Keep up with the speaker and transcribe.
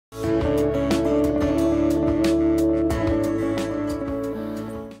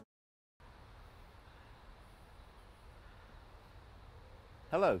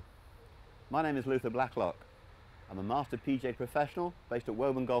My name is Blacklock. I'm a Master PJ professional based at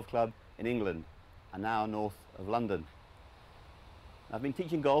Woburn Golf Club in England and now north of London. I've been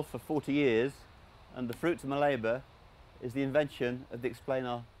teaching golf for 40 years and the fruits of my labour is the invention of the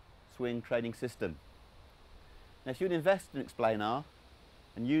Explanar swing training system. Now if you would invest in Explanar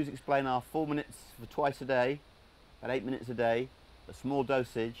and use Explanar 4 minutes for twice a day, about 8 minutes a day, a small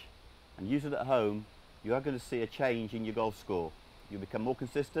dosage, and use it at home, you are going to see a change in your golf score. You'll become more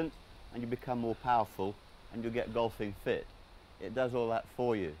consistent and you'll become more powerful and you'll get golfing fit. It does all that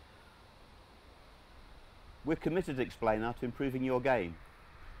for you. We're committed to Explanar to improving your game.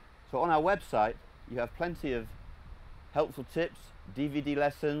 So on our website you have plenty of helpful tips, DVD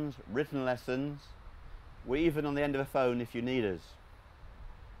lessons, written lessons. We're even on the end of a phone if you need us.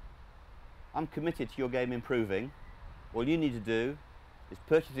 I'm committed to your game improving. All you need to do is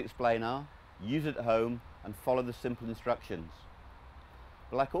purchase Explanar, use it at home and follow the simple instructions.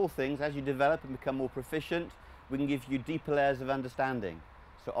 But like all things, as you develop and become more proficient, we can give you deeper layers of understanding.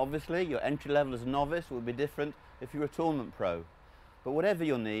 So obviously your entry level as a novice will be different if you're a tournament pro. But whatever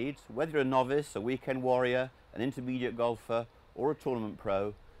your needs, whether you're a novice, a weekend warrior, an intermediate golfer or a tournament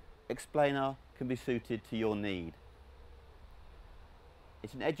pro, Explanar can be suited to your need.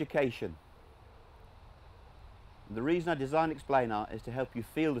 It's an education. The reason I designed Explanar is to help you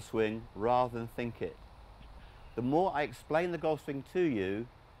feel the swing rather than think it. The more I explain the golf swing to you,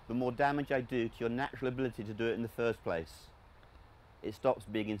 the more damage I do to your natural ability to do it in the first place. It stops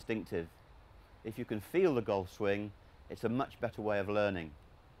being instinctive. If you can feel the golf swing, it's a much better way of learning.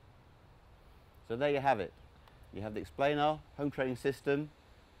 So there you have it. You have the Explanar home training system.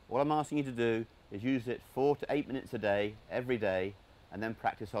 All I'm asking you to do is use it 4 to 8 minutes a day, every day, and then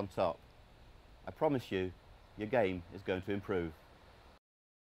practice on top. I promise you, your game is going to improve.